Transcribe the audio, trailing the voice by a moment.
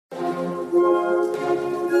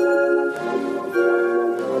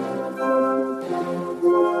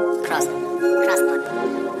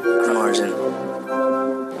Margin.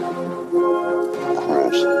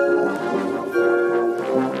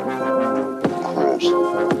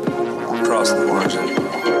 Cross the margin.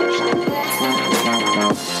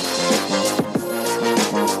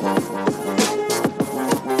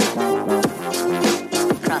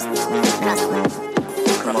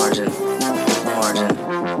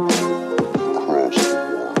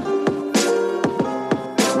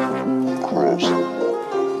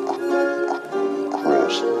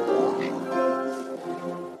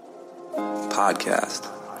 Podcast.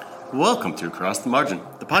 Welcome to Across the Margin,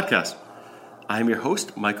 the podcast. I am your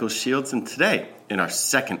host, Michael Shields, and today, in our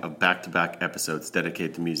second of back-to-back episodes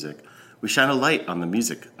dedicated to music, we shine a light on the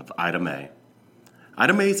music of Ida May.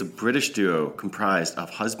 Ida May is a British duo comprised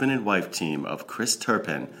of husband and wife team of Chris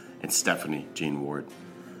Turpin and Stephanie Jean Ward.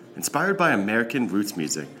 Inspired by American roots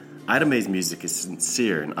music, Ida May's music is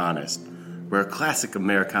sincere and honest, where a classic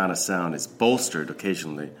Americana sound is bolstered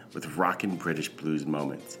occasionally with rockin' British blues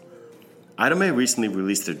moments. Ida May recently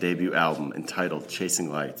released their debut album entitled Chasing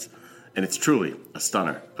Lights, and it's truly a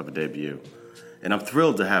stunner of a debut. And I'm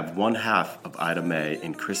thrilled to have one half of Ida May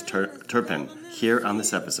and Chris Turpin here on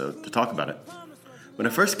this episode to talk about it. When I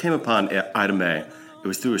first came upon Ida May, it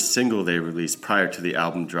was through a single they released prior to the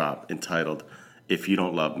album drop entitled If You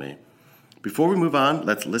Don't Love Me. Before we move on,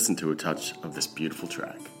 let's listen to a touch of this beautiful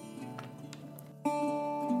track.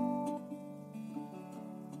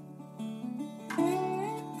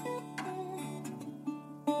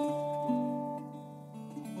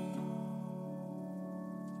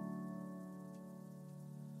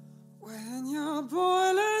 When your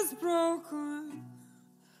boiler's broken,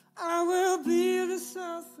 I will be the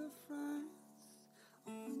south of France.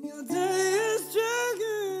 When your day is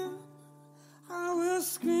dragging, I will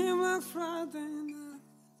scream like Friday night.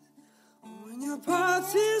 When your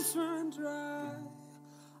parties run dry,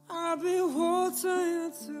 I'll be water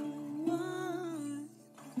into wine.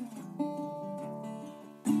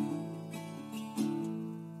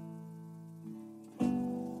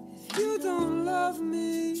 If you don't love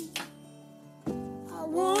me, I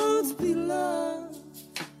won't be loved.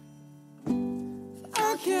 If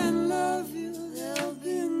I can't love you, there'll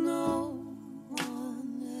be no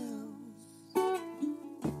one else.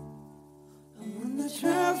 And when the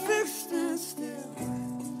traffic stands still,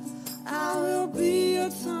 I will be your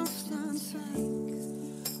tungsten tank.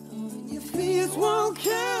 And when your feet won't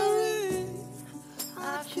carry,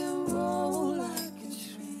 I can roll like a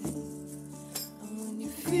tree. And when you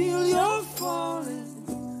feel you're falling,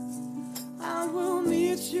 I will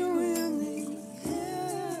meet you in the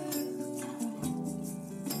air.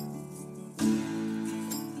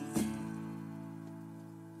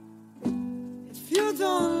 If you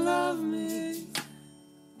don't love me,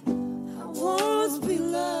 I won't be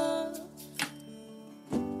loved.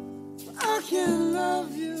 If I can't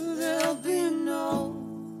love you, there'll be no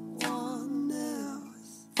one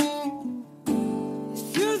else.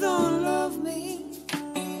 If you don't love me,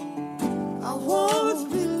 I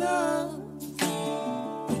won't be loved.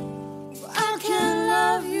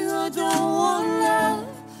 I don't want love,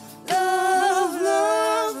 love,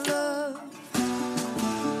 love, love.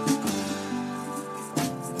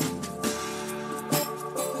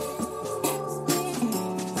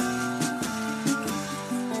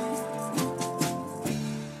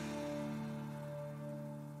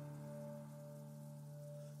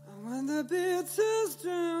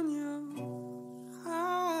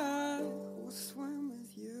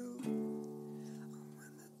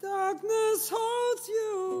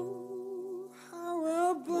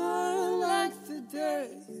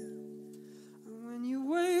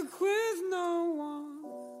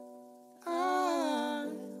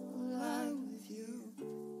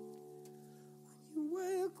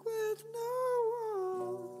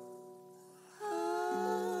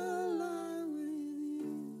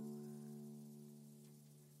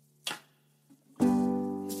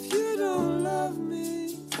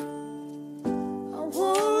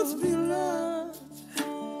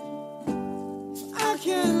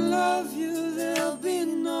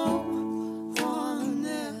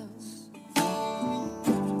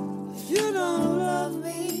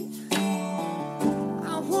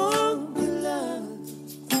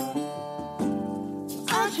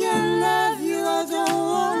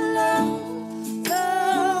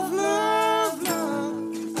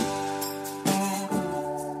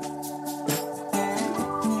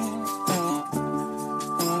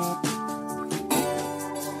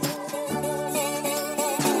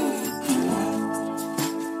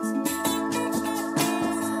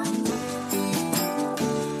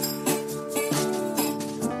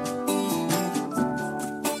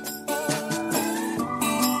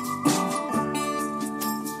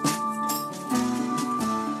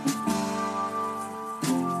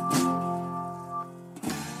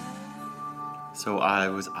 So I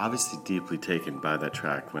was obviously deeply taken by that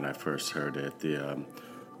track when I first heard it. The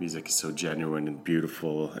music is so genuine and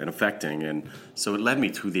beautiful and affecting, and so it led me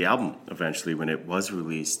to the album eventually when it was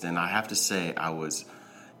released. And I have to say, I was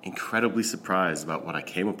incredibly surprised about what I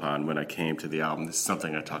came upon when I came to the album. This is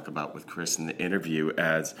something I talk about with Chris in the interview,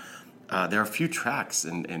 as there are a few tracks,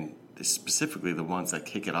 and specifically the ones that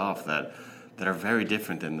kick it off, that are very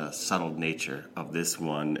different than the subtle nature of this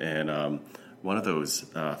one. And one of those,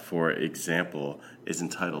 for example, is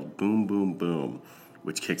entitled Boom Boom Boom,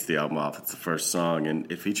 which kicks the album off. It's the first song,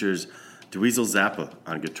 and it features Dweezil Zappa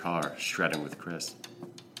on guitar, shredding with Chris.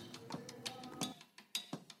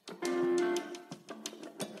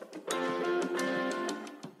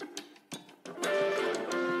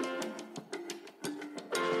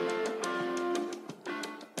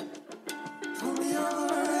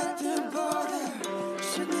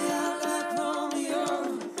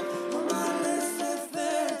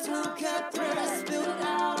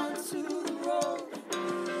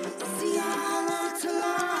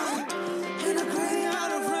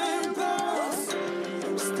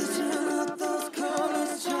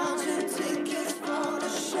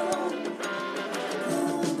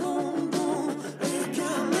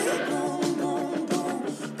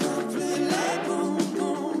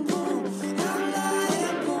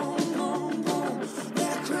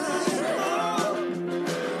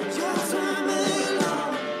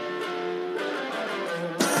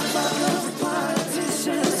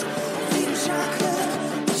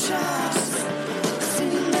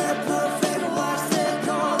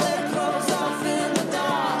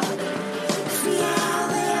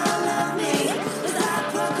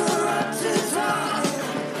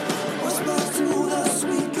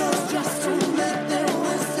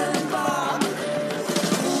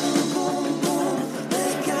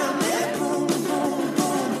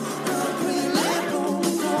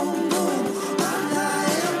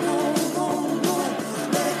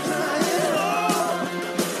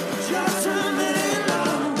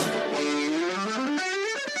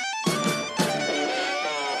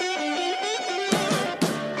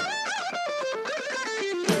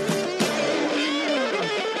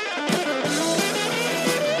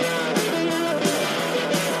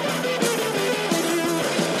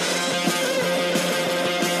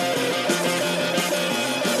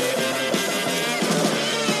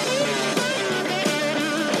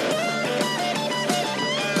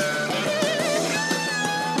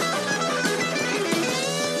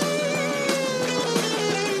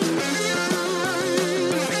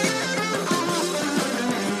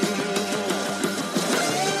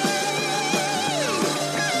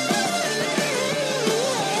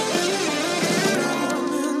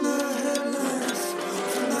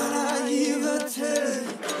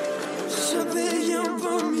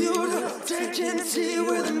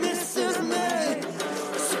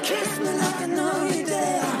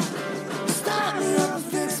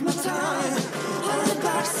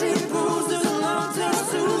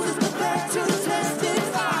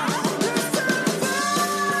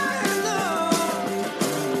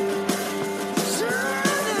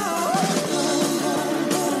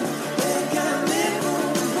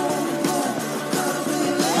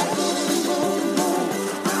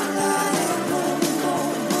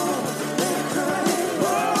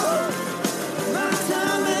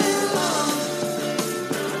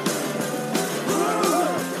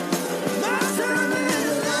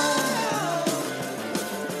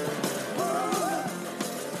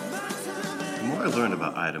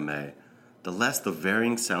 The less the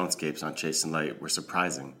varying soundscapes on Chasing Light were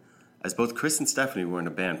surprising, as both Chris and Stephanie were in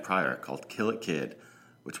a band prior called Kill It Kid,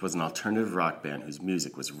 which was an alternative rock band whose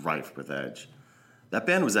music was rife with edge. That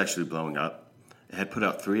band was actually blowing up. It had put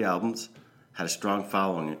out 3 albums, had a strong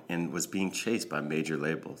following, and was being chased by major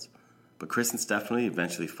labels. But Chris and Stephanie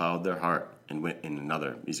eventually followed their heart and went in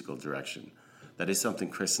another musical direction. That is something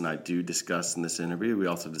Chris and I do discuss in this interview. We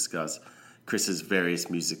also discuss Chris's various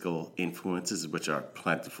musical influences, which are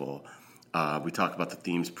plentiful. We talk about the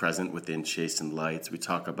themes present within Chasing Lights. We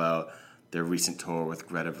talk about their recent tour with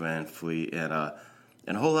Greta Van Fleet and a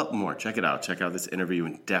whole lot more. Check it out. Check out this interview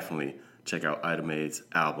and definitely check out Ida Mae's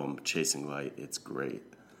album, Chasing Light. It's great.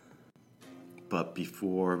 But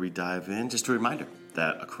before we dive in, just a reminder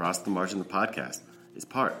that Across the Margin, the podcast, is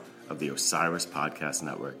part of the Osiris Podcast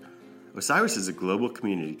Network. Osiris is a global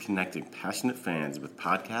community connecting passionate fans with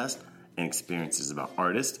podcasts and experiences about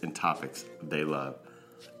artists and topics they love.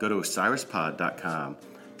 Go to osirispod.com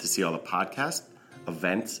to see all the podcasts,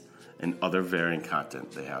 events, and other varying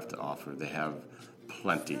content they have to offer. They have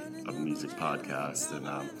plenty of music podcasts, and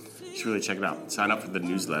you should really check it out. Sign up for the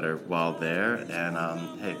newsletter while there,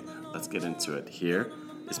 and hey, let's get into it. Here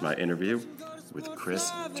is my interview with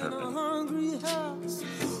Chris Turpin.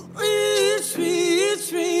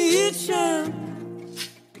 Reaching.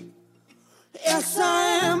 Yes,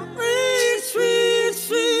 I am reaching.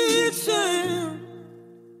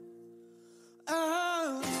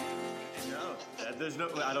 There's no.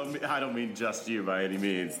 I don't mean just you by any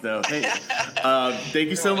means. No. Hey, thank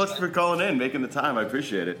you so much for calling in, making the time. I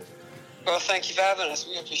appreciate it. Well, thank you for having us.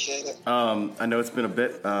 We appreciate it. I know it's been a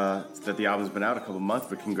bit that the album's been out a couple months,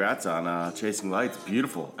 but congrats on Chasing Lights.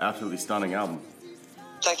 Beautiful, absolutely stunning album.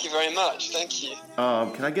 Thank you very much. Thank you.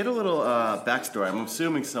 Can I get a little backstory? I'm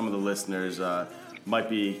assuming some of the listeners might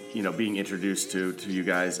be, being introduced to you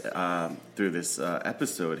guys through this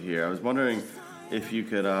episode here. I was wondering if you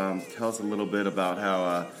could tell us a little bit about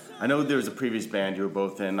how. I know there was a previous band you were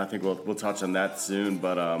both in. I think we'll touch on that soon.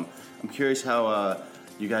 But I'm curious how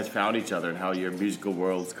you guys found each other and how your musical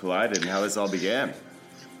worlds collided and how this all began.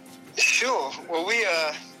 Sure. Well, we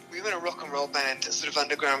were in a rock and roll band, a sort of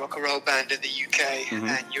underground rock and roll band in the UK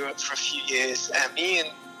and Europe for a few years. Me and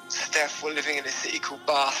Steph were living in a city called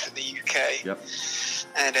Bath in the UK. Yep.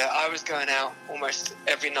 And I was going out almost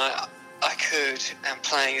every night I could and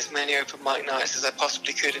playing as many open mic nights as I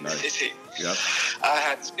possibly could in the city. Yep. I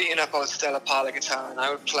had beaten up old Stella Parler guitar and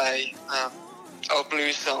I would play old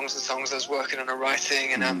blues songs and songs I was working on and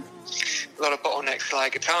writing and a lot of bottleneck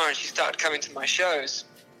slide guitar, and she started coming to my shows.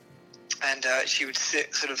 And she would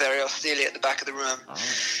sit sort of very austerely at the back of the room,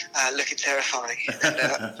 looking terrifying.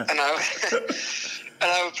 And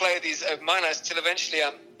I would play these mic nights until eventually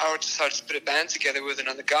I decided to put a band together with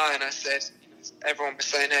another guy. And I said, everyone was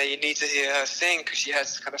saying, hey, you need to hear her sing because she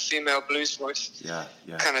has this kind of female blues voice. Yeah.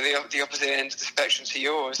 Kind of the opposite end of the spectrum to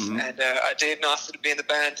yours. And I did and asked her to be in the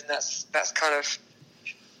band, and that's kind of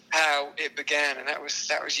how it began. And that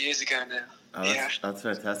was years ago now. Oh, that's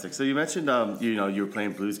fantastic. So you mentioned, you were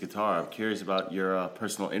playing blues guitar. I'm curious about your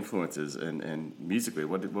personal influences and musically.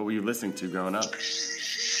 What were you listening to growing up?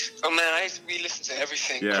 Oh man, we listened to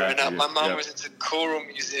everything growing up. My mum was into choral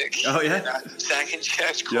music. Oh yeah, and sang in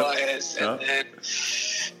church choirs, and then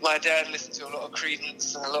my dad listened to a lot of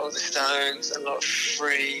Creedence and a lot of the Stones and a lot of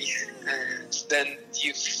Free. And then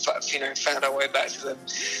you found our way back to the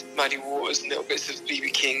Muddy Waters and little bits of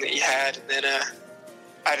B.B. King that he had, and then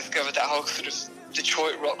I discovered that whole sort of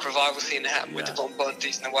Detroit rock revival scene that happened with the Von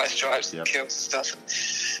Bondis and the White Stripes and the Kills and stuff. And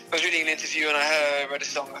I was reading an interview and I read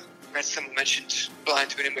someone mentioned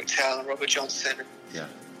Blind Willie McTell and Robert Johnson. And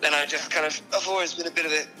then I've always been a bit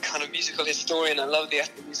of a kind of musical historian. I love the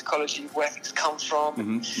ethnomusicology, where things come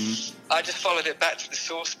from. I just followed it back to the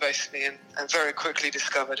source basically, and very quickly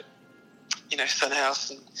discovered Son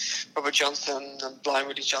House and Robert Johnson and Blind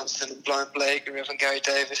Willie Johnson and Blind Blake and Reverend Gary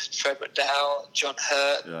Davis and Fred McDowell and John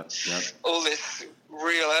Hurt. All this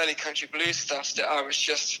real early country blues stuff that I was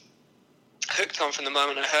just hooked on from the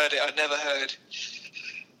moment I heard it. I'd never heard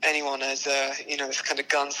anyone as this kind of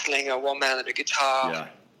gunslinger, one man and a guitar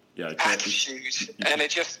attitude, and it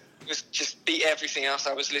just beat everything else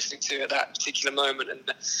I was listening to at that particular moment, and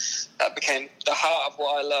that became the heart of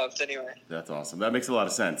what I loved anyway. That's awesome. That makes a lot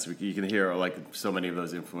of sense. You can hear like so many of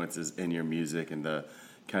those influences in your music and the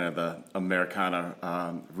kind of the Americana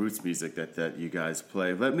roots music that you guys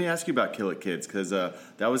play. Let me ask you about Kill It Kids, because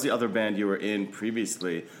that was the other band you were in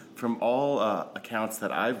previously. From all accounts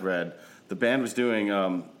that I've read, the band was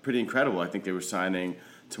doing pretty incredible. I think they were signing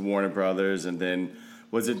to Warner Brothers, and then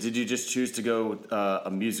did you just choose to go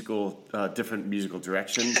different musical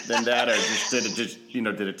direction than that, or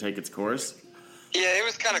did it take its course? Yeah, it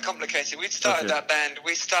was kind of complicated. We'd started that band.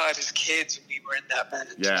 We started as kids when we were in that band.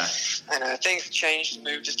 And things changed and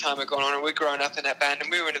moved as time had gone on, and we'd grown up in that band,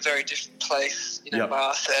 and we were in a very different place, by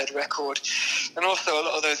our third record. And also a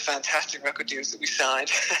lot of those fantastic record deals that we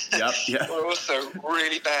signed were also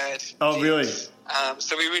really bad. Oh, really?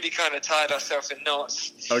 So we really kind of tied ourselves in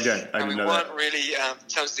knots. Okay, and we weren't really, in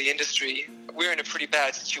terms of the industry, we were in a pretty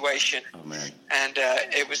bad situation. Oh, man. And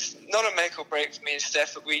it was not a make or break for me and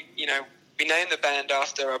Steph, but we named the band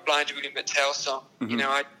after a Blind Willie McTell song.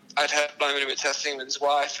 I'd heard Blind Willie McTell sing with his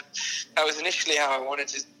wife. That was initially how I wanted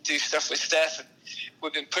to do stuff with Steph. And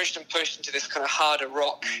we've been pushed into this kind of harder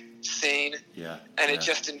rock scene. And it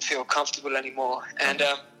just didn't feel comfortable anymore. And,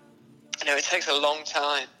 it takes a long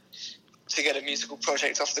time to get a musical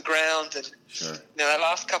project off the ground. And, the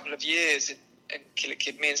last couple of years in Kill It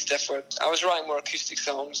Kid, me and Steph I was writing more acoustic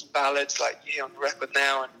songs and ballads like you hear on the record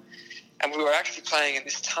now. And we were actually playing in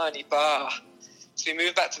this tiny bar. So we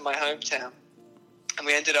moved back to my hometown, and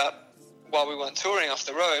we ended up while we weren't touring off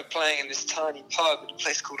the road, playing in this tiny pub in a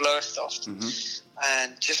place called Lowestoft,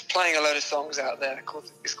 and just playing a load of songs out there.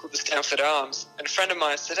 It's called the Stamford Arms. And a friend of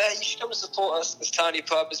mine said, "Hey, you should come and support us. This tiny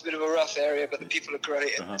pub is a bit of a rough area, but the people are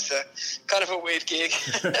great. And it's kind of a weird gig,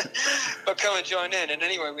 but come and join in." And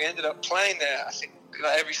anyway, we ended up playing there, I think,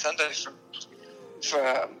 like every Sunday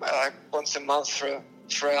for like once a month for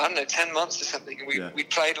I don't know, 10 months or something. And we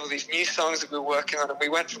played all these new songs that we were working on, and we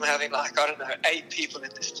went from having like, I don't know, 8 people in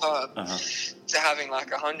this pub to having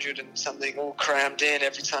like 100 and something all crammed in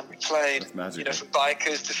every time we played. That's magical. From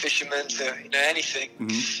bikers to fishermen to anything.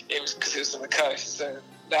 It was because it was on the coast. So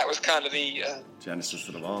that was kind of the genesis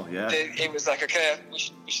of it all. Yeah. It was like, okay, we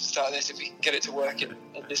should start this. If we can get it to work in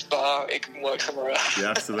this bar, it can work somewhere else. Yeah,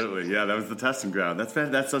 absolutely. Yeah, that was the testing ground.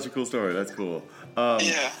 That's such a cool story. That's cool.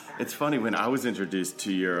 It's funny, when I was introduced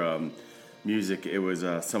to your music, it was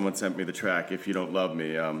someone sent me the track "If You Don't Love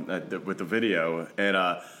Me" with the video, and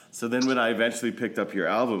so then when I eventually picked up your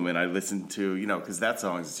album and I listened to, because that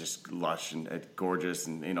song is just lush and gorgeous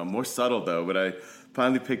and more subtle though, but I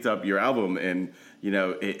finally picked up your album and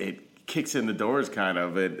it kicks in the doors kind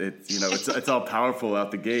of. It's all powerful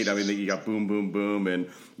out the gate. I mean, you got Boom Boom Boom and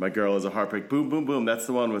My Girl Is a Heartbreak. Boom Boom Boom. That's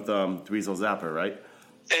the one with Dweezil Zapper, right?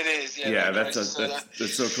 It is, yeah. Yeah, that's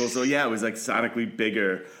so cool. So yeah, it was like sonically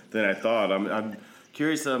bigger than I thought. I'm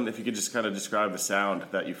curious if you could just kind of describe the sound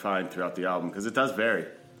that you find throughout the album, because it does vary.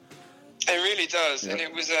 It really does, and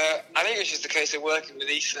it was. I think it was just a case of working with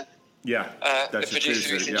Ethan. Yeah, the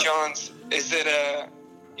producer, Ethan Johns. Is that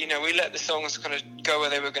we let the songs kind of go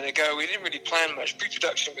where they were going to go. We didn't really plan much.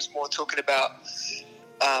 Pre-production was more talking about.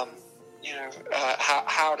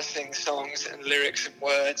 How to sing songs and lyrics and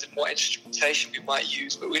words and what instrumentation we might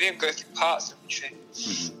use, but we didn't go through parts of anything.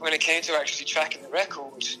 When it came to actually tracking the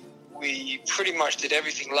record, we pretty much did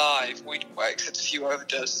everything live. Except a few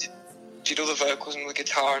overdubs, did all the vocals and the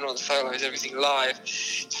guitar and all the solos, everything live,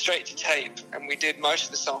 straight to tape. And we did most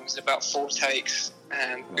of the songs in about 4 takes,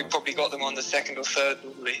 and we probably got them on the 2nd or 3rd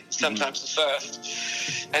normally, sometimes the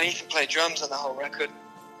 1st. And Ethan played drums on the whole record.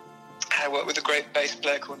 I worked with a great bass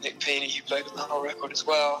player called Nick Peeney, who played on the whole record as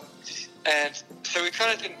well. And so we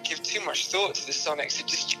kind of didn't give too much thought to the sonics.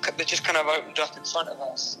 They just kind of opened up in front of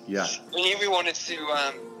us. Yeah. We knew we wanted to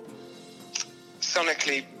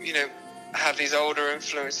sonically, have these older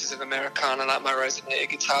influences of Americana, like my resonator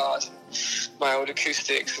guitars, and my old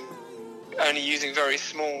acoustics, and only using very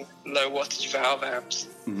small, low wattage valve amps.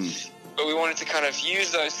 But we wanted to kind of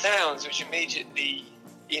use those sounds, which immediately,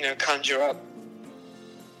 conjure up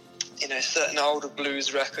certain older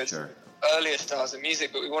blues records, earlier styles of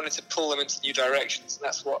music, but we wanted to pull them into new directions, and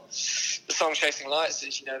that's what the song Chasing Lights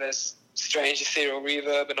is. There's strange ethereal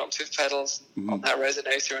reverb and octave pedals on that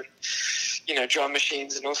resonator, and drum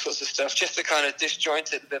machines and all sorts of stuff, just to kind of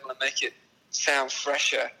disjoint it a little and make it sound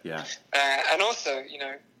fresher. Yeah. And also,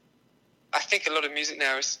 I think a lot of music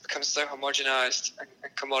now has become so homogenized and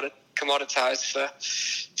commoditized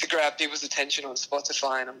to grab people's attention on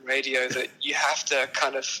Spotify and on radio that you have to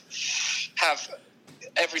kind of have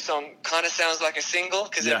every song kind of sounds like a single,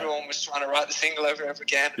 because everyone was trying to write the single over and over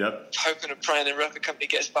again, hoping and praying the record company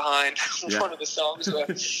gets behind one of the songs.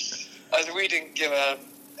 As we didn't give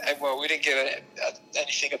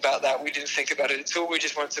anything about that. We didn't think about it at all. We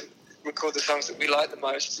just wanted to record the songs that we like the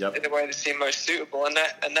most in the way that seem most suitable, and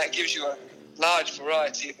that gives you a large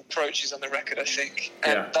variety of approaches on the record, I think.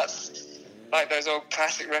 And that's like those old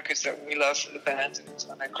classic records that we love from the band,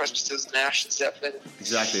 and Crosby, Stills, Nash, and Zeppelin,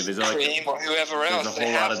 exactly. There's Cream, or whoever else. They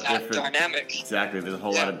have that dynamic. Exactly. There's a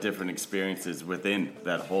whole lot of different experiences within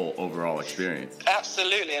that whole overall experience.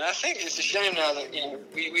 Absolutely, and I think it's a shame now that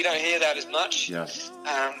we don't hear that as much.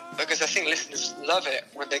 Because I think listeners love it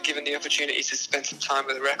when they're given the opportunity to spend some time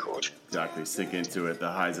with a record. Exactly. Sink into it,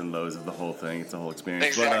 the highs and lows of the whole thing. It's a whole experience.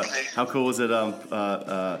 Exactly. But, how cool was it?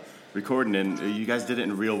 Recording, and you guys did it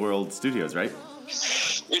in Real World Studios, right?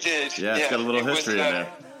 We did. Yeah, it's got a little history in there.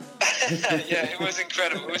 Yeah, it was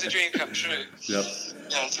incredible. It was a dream come true. Yep.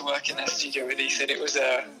 Yeah, to work in that studio with Ethan, it was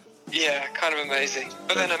kind of amazing.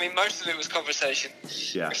 But then, most of it was conversation.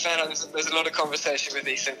 Yeah. We found out there's a lot of conversation with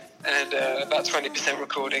Ethan, and about 20%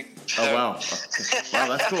 recording. So, oh wow! Wow,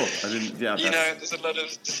 that's cool. There's a lot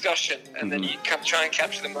of discussion, and then you try and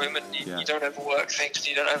capture the moment. You don't overwork things, and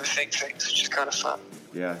you don't overthink things, which is kind of fun.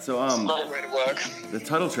 Yeah, so it's not a way to work. The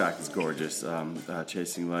title track is gorgeous,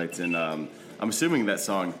 Chasing Lights, and I'm assuming that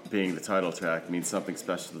song being the title track means something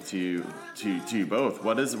special to you both.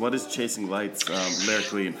 What is Chasing Lights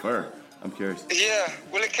lyrically infer? I'm curious. Yeah,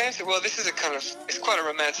 well, it came to, this is it's quite a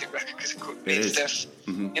romantic record because me and Steph,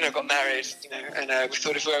 got married, and we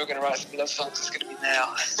thought if we were ever going to write some love songs, it's going to be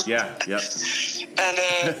now. Yeah, yep. And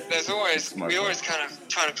we always kind of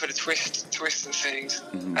trying to put a twist in things,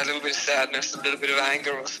 a little bit of sadness, a little bit of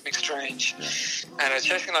anger or something strange. Yeah. And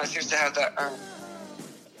Chasing Light seems to have that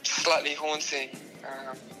slightly haunting,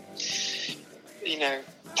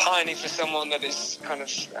 pining for someone that is kind of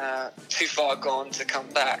too far gone to come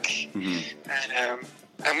back.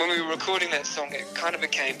 And when we were recording that song, it kind of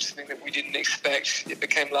became something that we didn't expect. It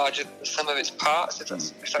became larger than the sum of its parts, if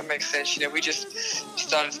that makes sense. We just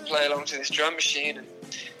started to play along to this drum machine and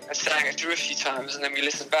sang it through a few times, and then we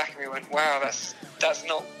listened back and we went, wow, that's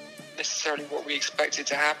not necessarily what we expected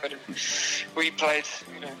to happen. And we played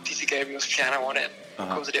Peter Gabriel's piano on it,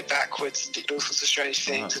 recorded it backwards, did all sorts of strange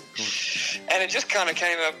things. And it just kind of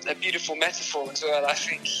came a beautiful metaphor as well. I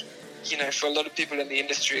think, for a lot of people in the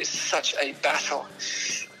industry, it's such a battle.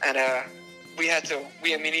 And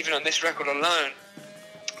even on this record alone,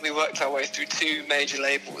 we worked our way through 2 major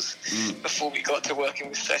labels before we got to working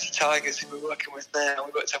with 30 Tigers, who we're working with now.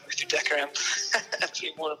 We worked our way through Decca Amp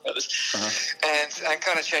and Warner Brothers. And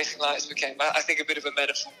kind of Chasing Lights became, I think, a bit of a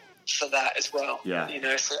metaphor for that as well. Yeah.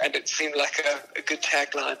 And it seemed like a good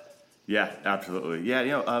tagline. Yeah, absolutely.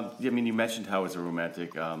 Yeah, you mentioned how it's a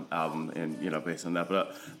romantic album, and based on that,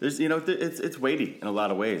 but there's, it's weighty in a lot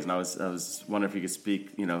of ways, and I was wondering if you could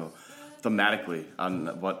speak, thematically on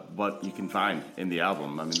what you can find in the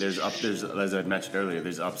album. I mean, there's as I mentioned earlier,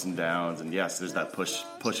 there's ups and downs, and yes, there's that push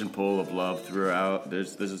and pull of love throughout.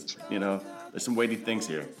 There's some weighty things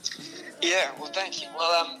here. Yeah, well, thank you.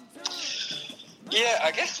 Well, yeah,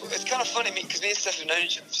 I guess it's kind of funny because me and Steph have known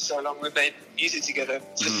each other for so long. We've made music together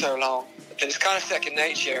for so long that it's kind of second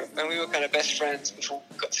nature. And we were kind of best friends before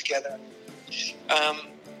we got together.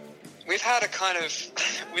 We've had a kind of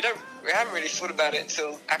we haven't really thought about it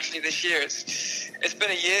until actually this year. It's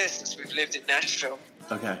been a year since we've lived in Nashville.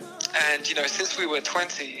 Okay. And since we were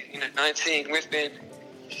 20, 19, we've been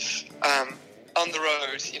on the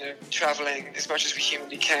road, traveling as much as we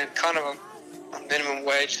humanly can, kind of on minimum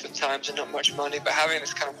wage sometimes and not much money, but having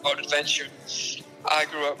this kind of wild adventure. I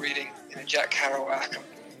grew up reading Jack Kerouac and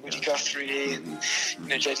Woody Guthrie and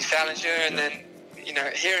J.D. Salinger, and then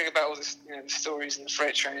hearing about all this, the stories and the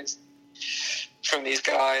freight trains from these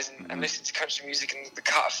guys, and listening to country music and the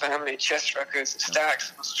Carter Family, Chess Records, and Stax,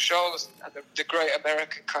 and Muscle Shoals, and the great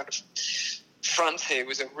American kind of frontier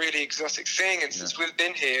was a really exotic thing. And since we've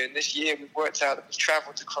been here, and this year we've worked out that we've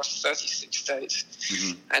travelled across 36 states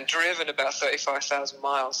and driven about 35,000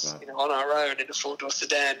 miles, on our own in a 4-door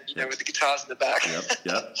sedan, with the guitars in the back.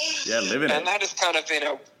 Living it. And that has kind of been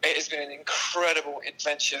it has been an incredible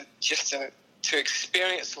adventure just to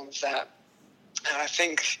experience all of that. And I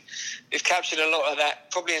think we've captured a lot of that,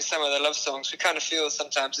 probably in some of the love songs. We kind of feel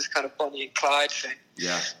sometimes this kind of Bonnie and Clyde thing.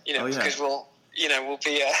 Yeah. Because we'll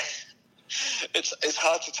be. It's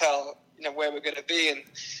hard to tell, where we're going to be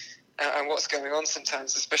and what's going on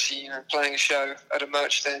sometimes, especially playing a show at a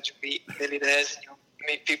merch stand. You meet millionaires and you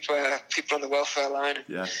meet people on the welfare line.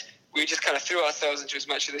 And we just kind of threw ourselves into as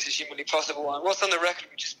much of this as humanly possible. And what's on the record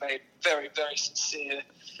we just made very, very sincere.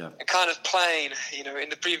 And kind of plain, in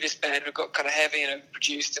the previous band we got kind of heavy and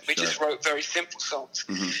overproduced, and we just wrote very simple songs,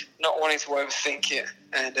 not wanting to overthink it.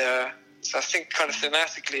 And so I think kind of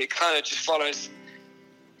thematically it kind of just follows,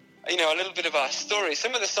 a little bit of our story.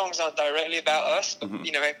 Some of the songs aren't directly about us, but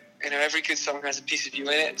every good song has a piece of you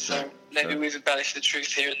in it. So maybe we've embellished the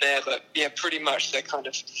truth here and there, but pretty much they're kind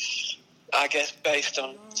of, I guess, based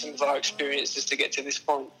on some of our experiences to get to this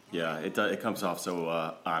point. Yeah, it comes off so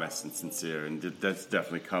honest and sincere, and that's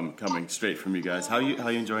definitely coming straight from you guys. How you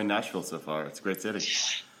enjoying Nashville so far? It's a great city.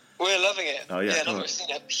 We're loving it. Oh yeah, cool. I've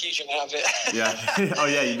seen a huge amount of it. Yeah. Oh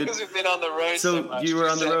yeah, you did. Because we've been on the road. So much. You were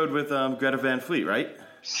on the road with Greta Van Fleet, right?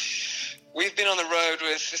 We've been on the road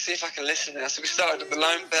with. Let's see if I can listen now. So we started with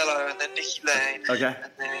Malone Bello and then Nikki Lane. Okay.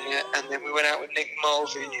 And then we went out with Nick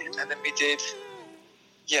Mulvey, and then we did.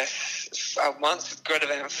 Yes, a month with Greta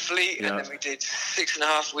Van Fleet, and then we did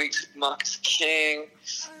 6.5 weeks with Marcus King,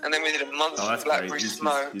 and then we did a month with Blackberry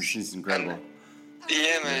Smoke. He's incredible.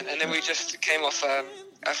 Man. And then we just came off a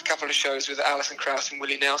couple of shows with Alison Krauss and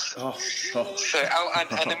Willie Nelson. So,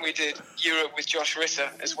 and then we did Europe with Josh Ritter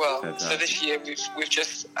as well. So this year we've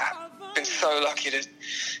just been so lucky to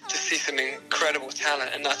see some incredible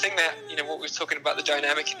talent, and I think that what we were talking about, the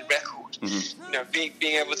dynamic in the record,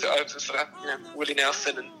 being able to open for Willie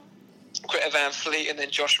Nelson and Greta Van Fleet and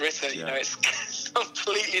then Josh Ritter, it's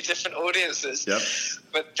completely different audiences.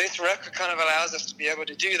 But this record kind of allows us to be able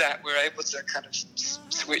to do that. We're able to kind of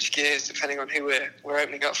switch gears depending on who we're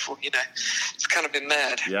opening up for. It's kind of been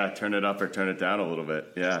mad. Yeah, turn it up or turn it down a little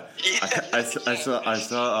bit. Yeah.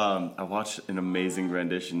 I watched an amazing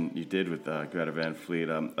rendition you did with Greta Van Fleet.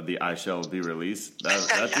 The I Shall Be Released.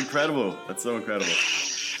 That's incredible. That's so incredible.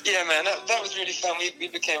 Yeah, man, that was really fun. We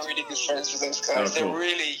became really good friends with those guys. Oh, cool. They're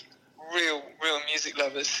really real music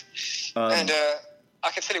lovers. And I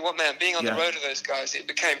can tell you what, man, being on the road with those guys, it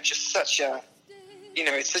became just such a,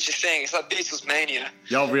 it's such a thing. It's like Beatles mania.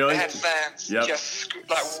 Yo, really? They had fans just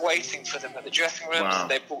waiting for them at the dressing rooms. Wow. And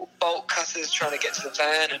they bought bolt cutters trying to get to the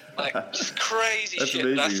van and just crazy That's shit.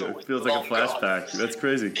 Amazing. It feels like a flashback. That's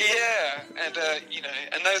crazy. Yeah, and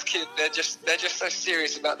and those kids, they're just so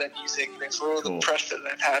serious about their music. And for all the press that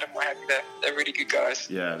they've had and what have you, they're really good guys.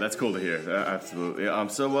 Yeah, that's cool to hear. Absolutely.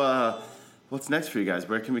 So what's next for you guys?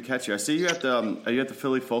 Where can we catch you? I see you at the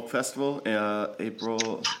Philly Folk Festival,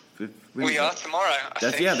 April. We are tomorrow.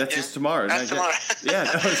 That's just tomorrow. That's tomorrow.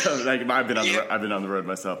 I've been on the road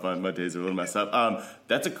myself. My days are a little messed up.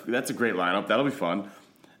 That's a great lineup. That'll be fun.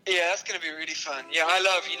 Yeah, that's going to be really fun. Yeah,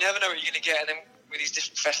 you never know what you're going to get. And then with these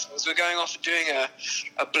different festivals, we're going off and doing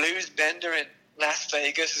a blues bender in Las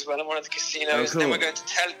Vegas as well in one of the casinos. Oh, cool. And then we're going to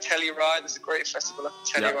Telluride. There's a great festival up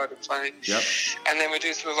in Telluride we're playing. Yep. And then we're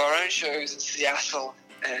doing some of our own shows in Seattle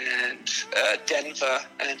and Denver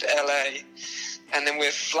and LA. And then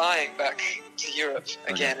we're flying back to Europe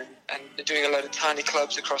again and doing a load of tiny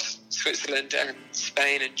clubs across Switzerland and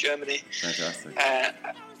Spain and Germany. Fantastic.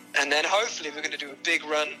 And then hopefully we're going to do a big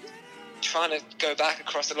run trying to go back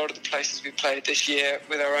across a lot of the places we played this year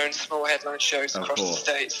with our own small headline shows across the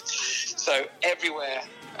States. So everywhere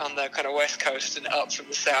on the kind of West Coast and up from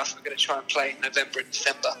the South, we're going to try and play in November and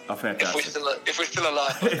December. Oh, fantastic. If we're still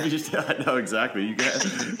alive. I know, exactly. You guys,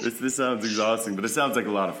 this sounds exhausting, but it sounds like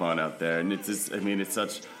a lot of fun out there. And it's just,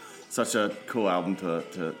 it's such a cool album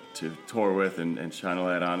to tour with and shine a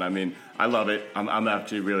light on. I mean, I love it. I'm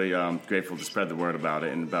actually really grateful to spread the word about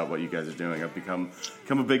it and about what you guys are doing. I've become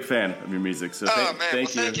a big fan of your music. So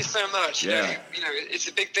thank you so much. Yeah. It's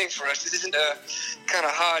a big thing for us. This isn't a kind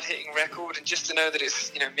of hard-hitting record, and just to know that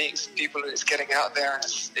it's meeting some people and it's getting out there and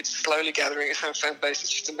it's slowly gathering its own fan base.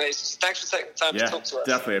 It's just amazing. So thanks for taking the time to talk to us.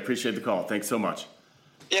 Definitely. I appreciate the call. Thanks so much.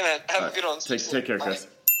 Yeah, man. Have a good one. Take care, Chris.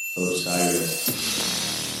 Osiris.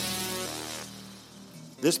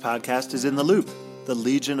 This podcast is in the Loop, the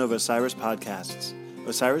Legion of Osiris podcasts.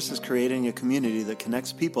 Osiris is creating a community that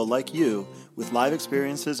connects people like you with live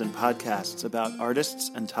experiences and podcasts about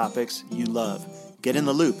artists and topics you love. Get in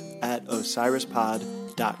the loop at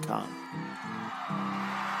osirispod.com.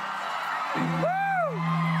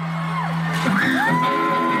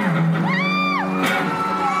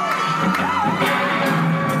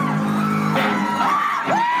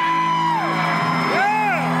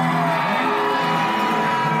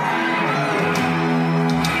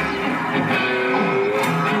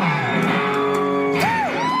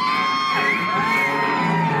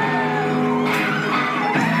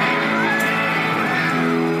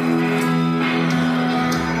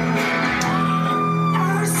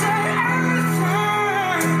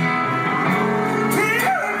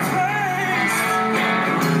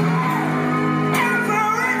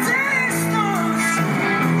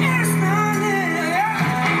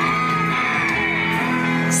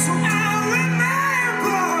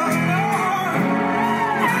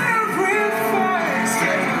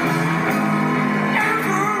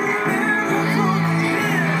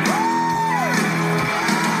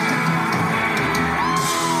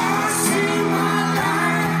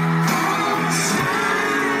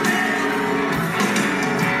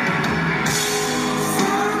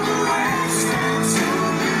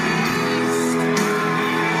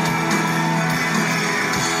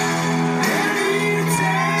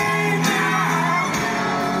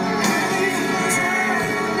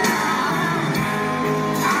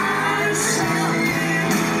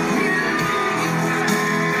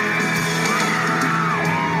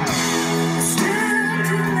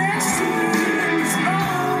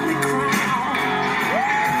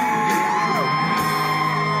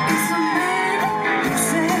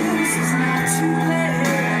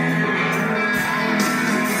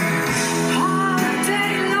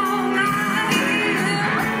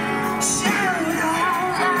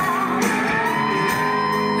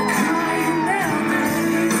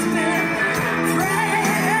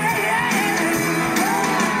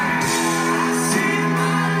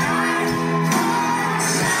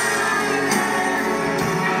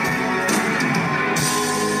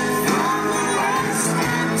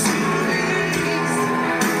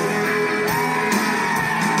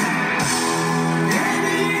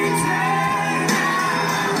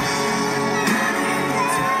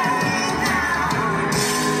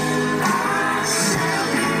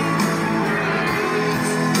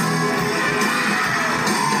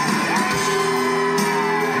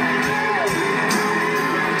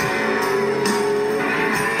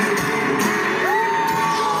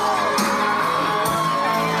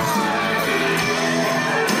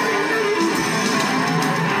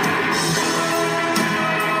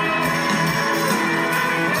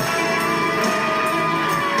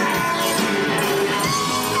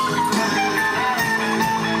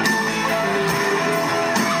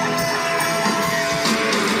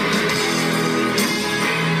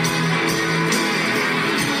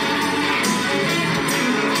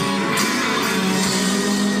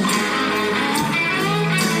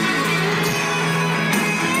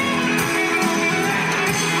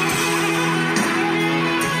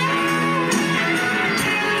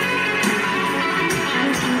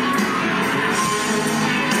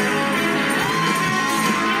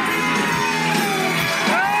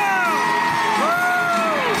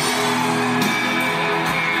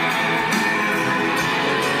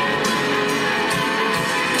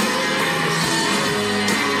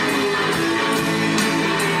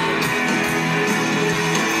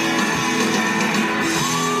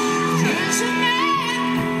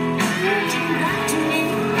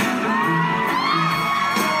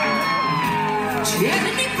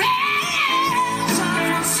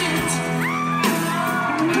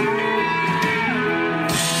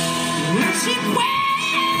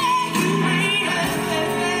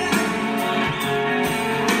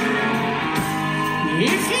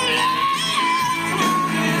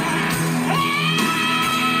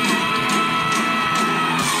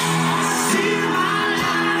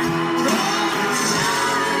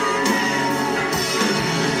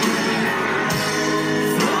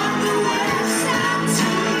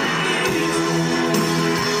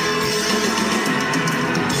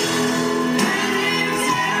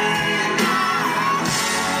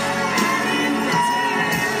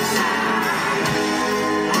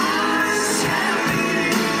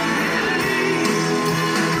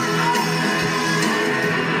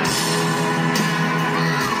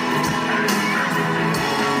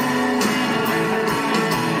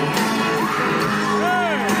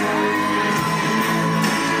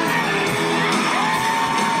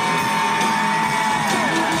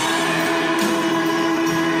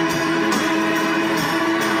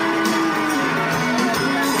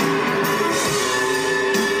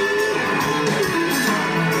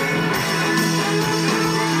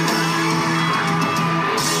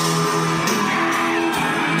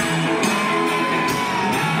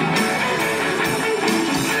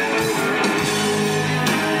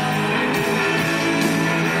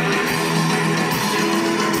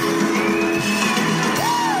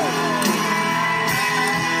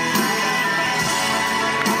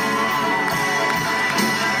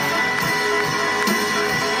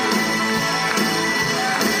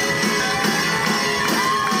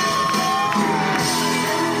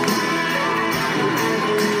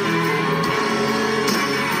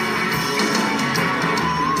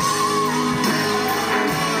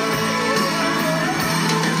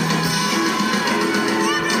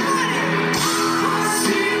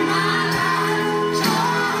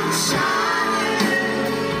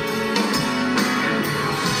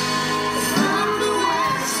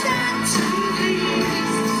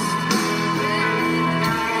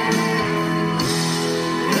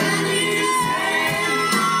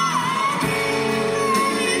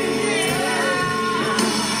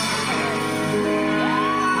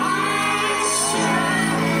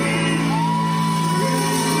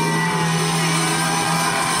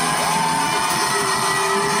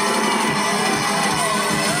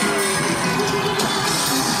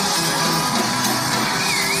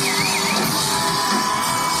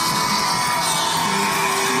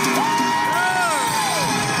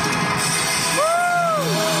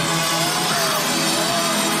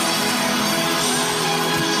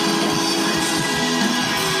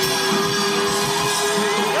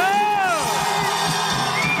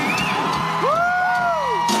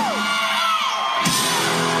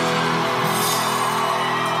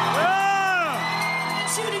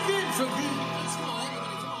 Sing it again for me. That's right.